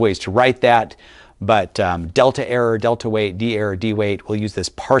there's lots of ways to write that, but delta error, delta weight, d error, d weight, we'll use this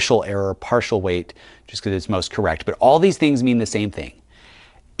partial error, partial weight, just because it's most correct. But all these things mean the same thing.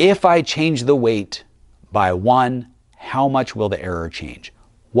 If I change the weight by 1, how much will the error change?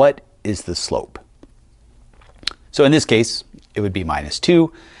 What is the slope? So in this case, it would be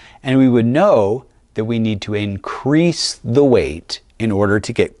 -2, and we would know that we need to increase the weight in order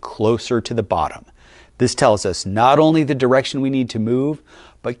to get closer to the bottom. This tells us not only the direction we need to move,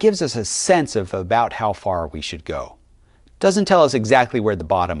 but gives us a sense of about how far we should go. It doesn't tell us exactly where the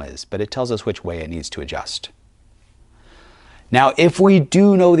bottom is, but it tells us which way it needs to adjust. Now, if we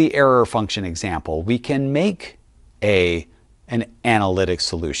do know the error function example, we can make an analytic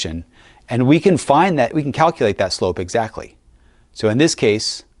solution, and we can calculate that slope exactly. So in this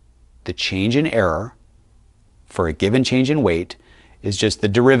case, the change in error for a given change in weight is just the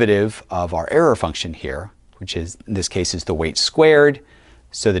derivative of our error function here, which is, in this case, is the weight squared.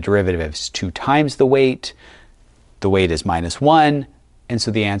 So the derivative is 2 times the weight. The weight is -1, and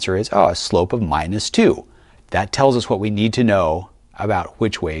so the answer is, a slope of -2. That tells us what we need to know about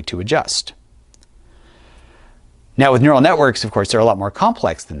which way to adjust. Now with neural networks, of course, they're a lot more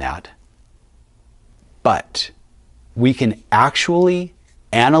complex than that, but we can actually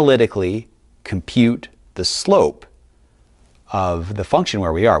analytically compute the slope of the function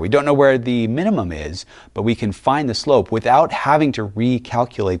where we are. We don't know where the minimum is, but we can find the slope without having to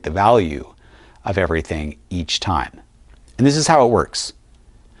recalculate the value of everything each time. And this is how it works.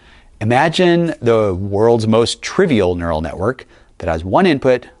 Imagine the world's most trivial neural network that has 1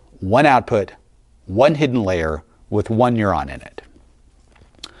 input, 1 output, 1 hidden layer with 1 neuron in it.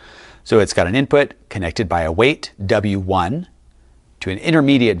 So it's got an input connected by a weight, W1, to an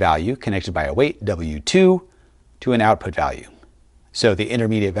intermediate value connected by a weight, W2, to an output value. So the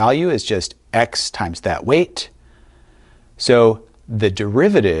intermediate value is just x times that weight. So the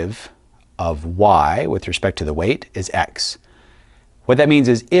derivative of y with respect to the weight is x. What that means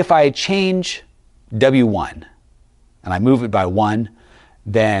is if I change W1 and I move it by 1,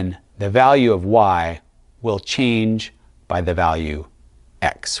 then the value of y will change by the value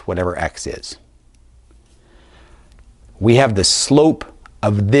x, whatever x is. We have the slope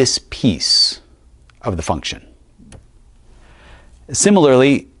of this piece of the function.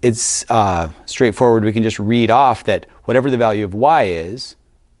 Similarly, it's straightforward. We can just read off that whatever the value of y is,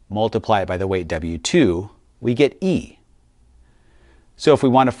 multiply it by the weight W2, we get e. So if we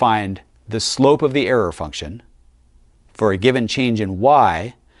want to find the slope of the error function for a given change in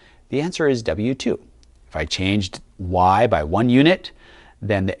y, the answer is W2. If I changed y by 1 unit,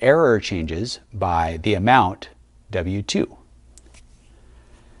 then the error changes by the amount W2.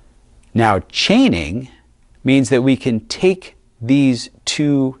 Now, chaining means that we can take these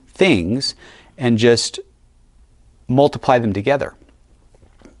two things and just multiply them together.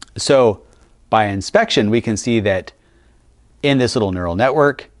 So by inspection, we can see that in this little neural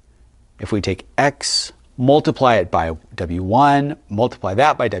network, if we take x, multiply it by W1, multiply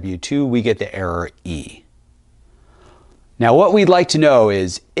that by W2, we get the error e. Now what we'd like to know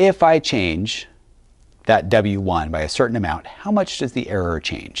is if I change that W1 by a certain amount, how much does the error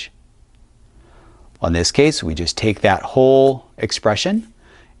change? Well, in this case, we just take that whole expression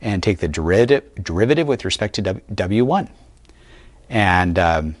and take the derivative with respect to W1.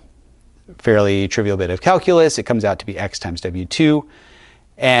 And fairly trivial bit of calculus, it comes out to be x times W2.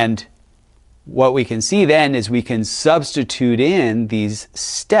 And what we can see then is we can substitute in these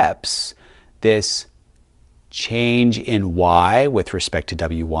steps, this change in y with respect to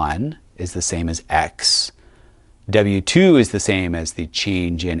W1 is the same as x. W2 is the same as the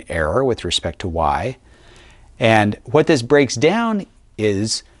change in error with respect to y. And what this breaks down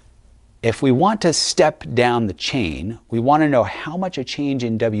is if we want to step down the chain, we want to know how much a change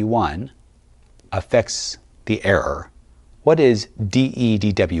in W1 affects the error. What is dE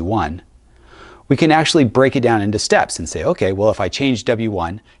dW1? We can actually break it down into steps and say, okay, well, if I change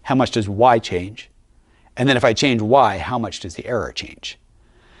W1, how much does y change? And then if I change y, how much does the error change?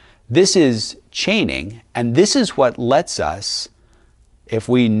 This is chaining, and this is what lets us, if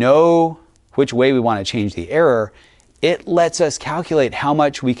we know which way we want to change the error, it lets us calculate how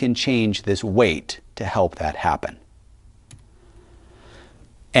much we can change this weight to help that happen.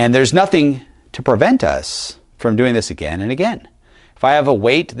 And there's nothing to prevent us from doing this again and again. If I have a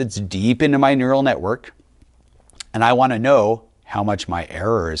weight that's deep into my neural network, and I want to know how much my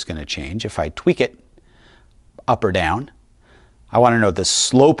error is going to change if I tweak it up or down. I want to know the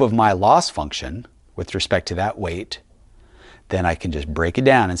slope of my loss function with respect to that weight. Then I can just break it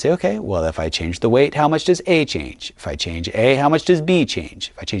down and say, okay, well, if I change the weight, how much does A change? If I change A, how much does B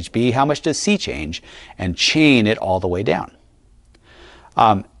change? If I change B, how much does C change? And chain it all the way down.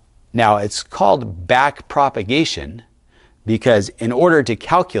 Now, it's called back propagation because in order to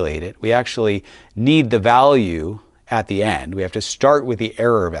calculate it, we actually need the value at the end. We have to start with the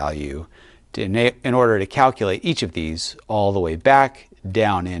error value in order to calculate each of these all the way back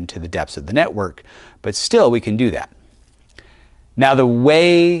down into the depths of the network. But still, we can do that. Now, the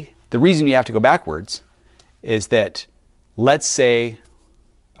reason you have to go backwards is that, let's say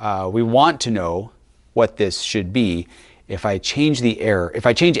we want to know what this should be. If I change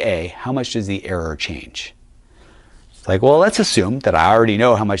A, how much does the error change? It's like, well, let's assume that I already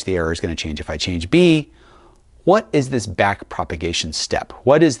know how much the error is going to change. If I change B, what is this back propagation step?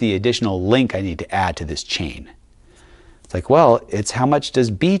 What is the additional link I need to add to this chain? It's like, well, it's how much does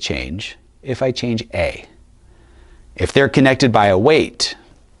B change if I change A? If they're connected by a weight,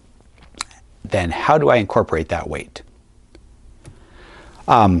 then how do I incorporate that weight?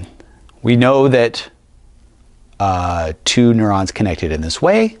 We know that two neurons connected in this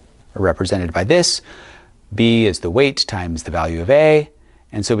way are represented by this. B is the weight times the value of A.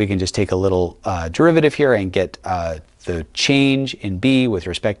 And so we can just take a little derivative here and get the change in B with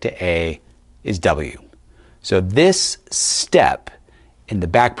respect to A is W. So this step in the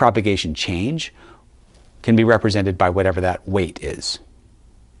backpropagation change can be represented by whatever that weight is.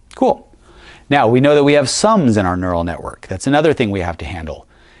 Cool. Now we know that we have sums in our neural network. That's another thing we have to handle.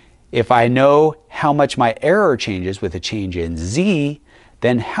 If I know how much my error changes with a change in Z,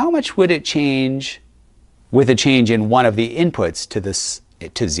 then how much would it change with a change in one of the inputs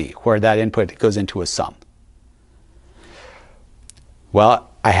to Z, where that input goes into a sum?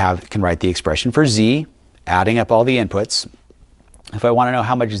 Well, I can write the expression for Z, adding up all the inputs. If I want to know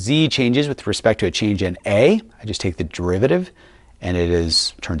how much Z changes with respect to a change in A, I just take the derivative, and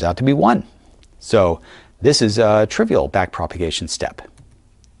it turns out to be 1. So this is a trivial backpropagation step.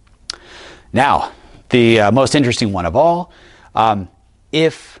 Now, the most interesting one of all,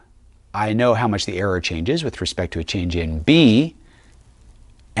 if I know how much the error changes with respect to a change in B,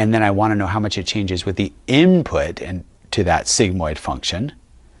 and then I want to know how much it changes with the input to that sigmoid function,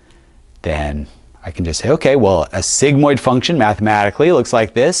 then I can just say, okay, well, a sigmoid function mathematically looks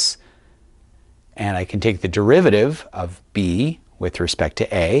like this, and I can take the derivative of B with respect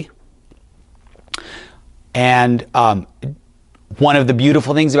to A. And one of the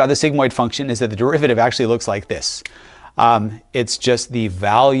beautiful things about the sigmoid function is that the derivative actually looks like this. It's just the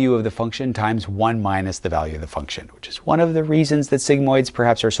value of the function times 1 minus the value of the function, which is one of the reasons that sigmoids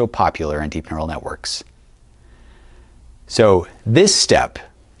perhaps are so popular in deep neural networks. So this step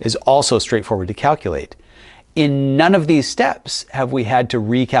is also straightforward to calculate. In none of these steps have we had to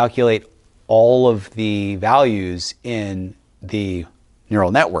recalculate all of the values in the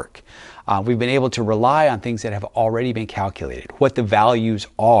neural network. We've been able to rely on things that have already been calculated, what the values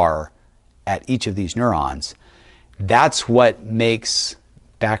are at each of these neurons. That's what makes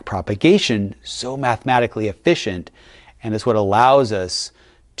backpropagation so mathematically efficient, and is what allows us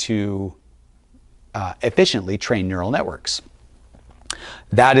to efficiently train neural networks.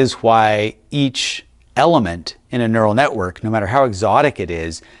 That is why each element in a neural network, no matter how exotic it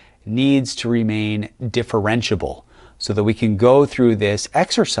is, needs to remain differentiable, so that we can go through this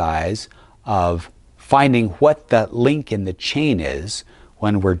exercise of finding what that link in the chain is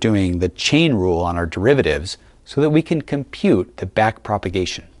when we're doing the chain rule on our derivatives, so that we can compute the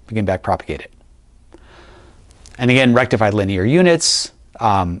backpropagation. We can backpropagate it. And again, rectified linear units,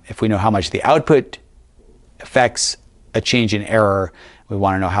 if we know how much the output affects a change in error, we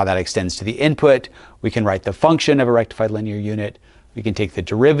want to know how that extends to the input, we can write the function of a rectified linear unit, we can take the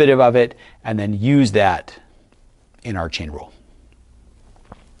derivative of it, and then use that in our chain rule.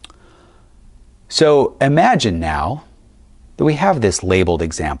 So imagine now that we have this labeled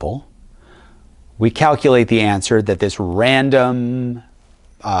example. We calculate the answer that this random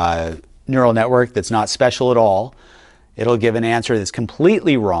neural network that's not special at all, it'll give an answer that's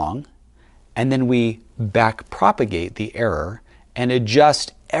completely wrong, and then we backpropagate the error and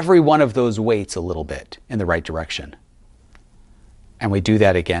adjust every one of those weights a little bit in the right direction. And we do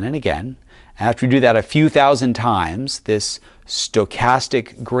that again and again. And after we do that a few thousand times, this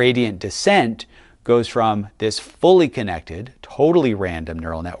stochastic gradient descent goes from this fully connected, totally random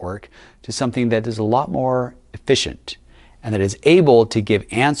neural network to something that is a lot more efficient and that is able to give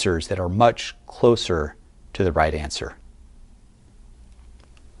answers that are much closer to the right answer.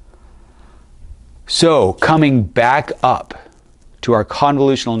 So coming back up to our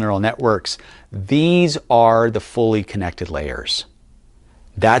convolutional neural networks, these are the fully connected layers.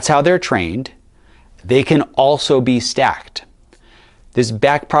 That's how they're trained. They can also be stacked. This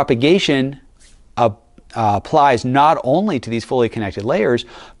backpropagation applies not only to these fully connected layers,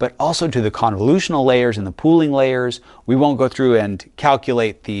 but also to the convolutional layers and the pooling layers. We won't go through and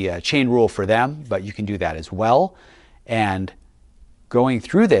calculate the chain rule for them, but you can do that as well. And going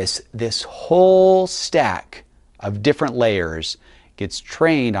through this whole stack of different layers gets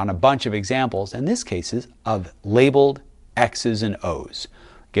trained on a bunch of examples, in this case, of labeled X's and O's.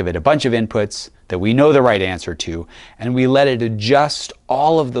 Give it a bunch of inputs that we know the right answer to, and we let it adjust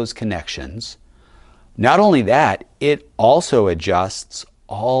all of those connections. Not only that, it also adjusts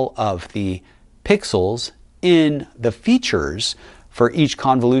all of the pixels in the features for each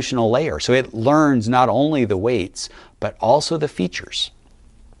convolutional layer. So it learns not only the weights, but also the features.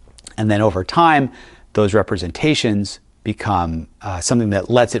 And then over time, those representations become something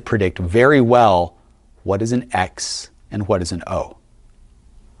that lets it predict very well what is an X and what is an O.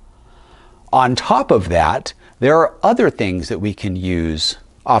 On top of that, there are other things that we can use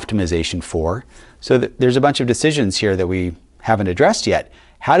optimization for. So there's a bunch of decisions here that we haven't addressed yet.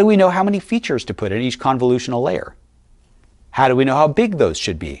 How do we know how many features to put in each convolutional layer? How do we know how big those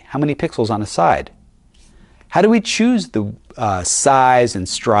should be? How many pixels on a side? How do we choose the size and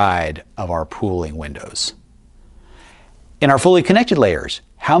stride of our pooling windows? In our fully connected layers,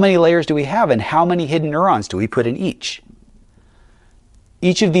 how many layers do we have and how many hidden neurons do we put in each?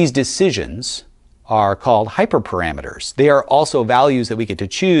 Each of these decisions are called hyperparameters. They are also values that we get to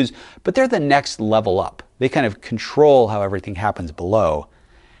choose, but they're the next level up. They kind of control how everything happens below.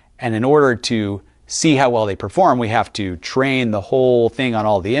 And in order to see how well they perform, we have to train the whole thing on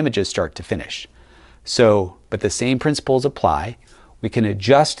all the images start to finish. So, but the same principles apply. We can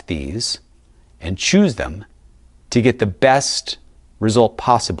adjust these and choose them to get the best result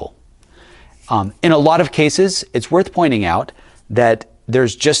possible. In a lot of cases, it's worth pointing out that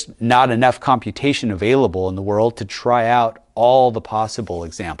there's just not enough computation available in the world to try out all the possible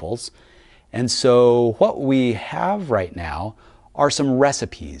examples. And so what we have right now are some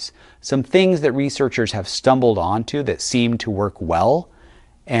recipes, some things that researchers have stumbled onto that seem to work well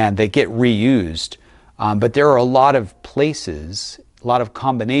and they get reused. But there are a lot of places, a lot of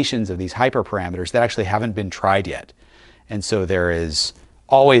combinations of these hyperparameters that actually haven't been tried yet. And so there is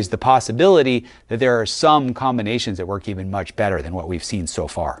always the possibility that there are some combinations that work even much better than what we've seen so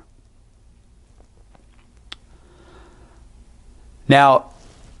far. Now,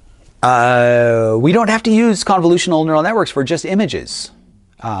 we don't have to use convolutional neural networks for just images.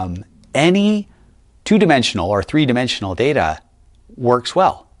 Any two-dimensional or three-dimensional data works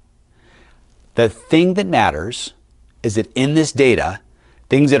well. The thing that matters is that in this data,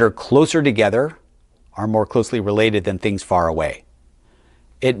 things that are closer together are more closely related than things far away.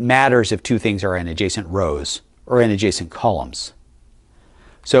 It matters if two things are in adjacent rows or in adjacent columns.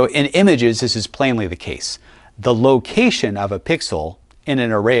 So in images, this is plainly the case. The location of a pixel in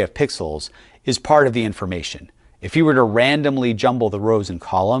an array of pixels is part of the information. If you were to randomly jumble the rows and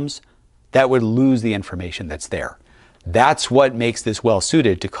columns, that would lose the information that's there. That's what makes this well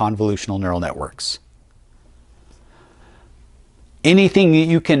suited to convolutional neural networks. Anything that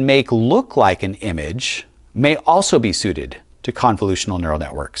you can make look like an image may also be suited to convolutional neural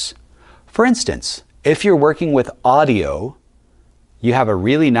networks. For instance, if you're working with audio, you have a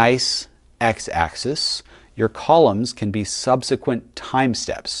really nice x-axis. Your columns can be subsequent time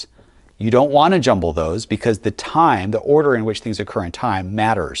steps. You don't want to jumble those because the time, the order in which things occur in time,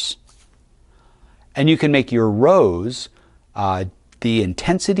 matters. And you can make your rows the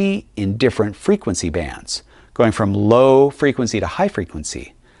intensity in different frequency bands, going from low frequency to high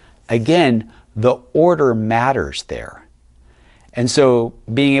frequency. Again, the order matters there. And so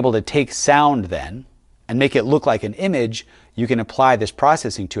being able to take sound then and make it look like an image, you can apply this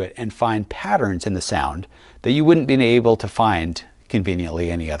processing to it and find patterns in the sound that you wouldn't be able to find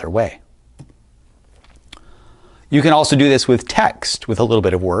conveniently any other way. You can also do this with text with a little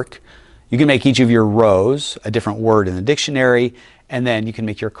bit of work. You can make each of your rows a different word in the dictionary, and then you can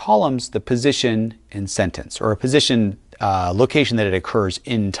make your columns the position in sentence or a position location that it occurs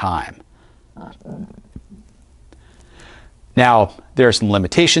in time. Now, there are some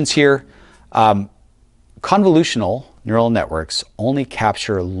limitations here. Convolutional neural networks only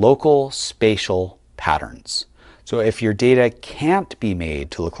capture local spatial patterns. So if your data can't be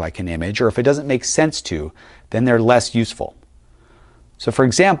made to look like an image, or if it doesn't make sense to, then they're less useful. So for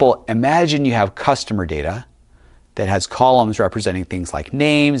example, imagine you have customer data that has columns representing things like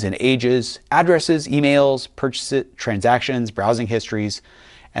names and ages, addresses, emails, purchases, transactions, browsing histories,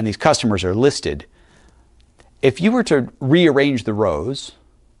 and these customers are listed. if you were to rearrange the rows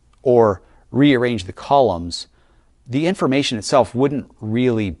or rearrange the columns, the information itself wouldn't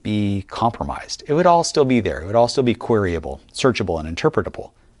really be compromised. It would all still be there. It would all still be queryable, searchable, and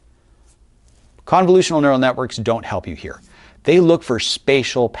interpretable. Convolutional neural networks don't help you here. They look for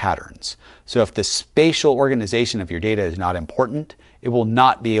spatial patterns. So if the spatial organization of your data is not important, it will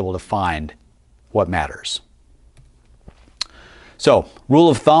not be able to find what matters. So, rule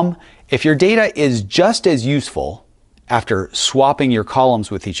of thumb, if your data is just as useful after swapping your columns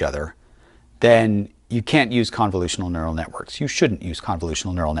with each other, then you can't use convolutional neural networks. You shouldn't use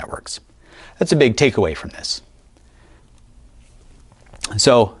convolutional neural networks. That's a big takeaway from this.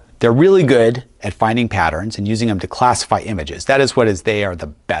 So they're really good at finding patterns and using them to classify images. That is what they are the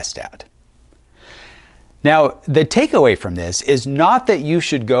best at. Now, the takeaway from this is not that you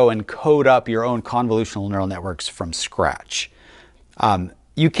should go and code up your own convolutional neural networks from scratch.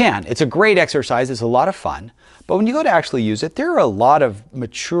 You can. It's a great exercise. It's a lot of fun. But when you go to actually use it, there are a lot of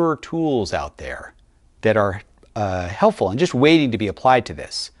mature tools out there that are helpful and just waiting to be applied to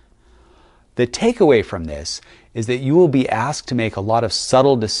this. The takeaway from this is that you will be asked to make a lot of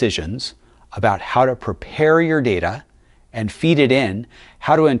subtle decisions about how to prepare your data and feed it in,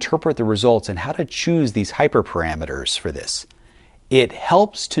 how to interpret the results, and how to choose these hyperparameters for this. It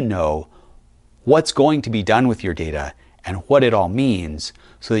helps to know what's going to be done with your data and what it all means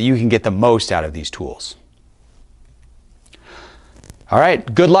so that you can get the most out of these tools. All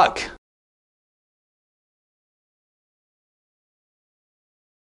right, good luck.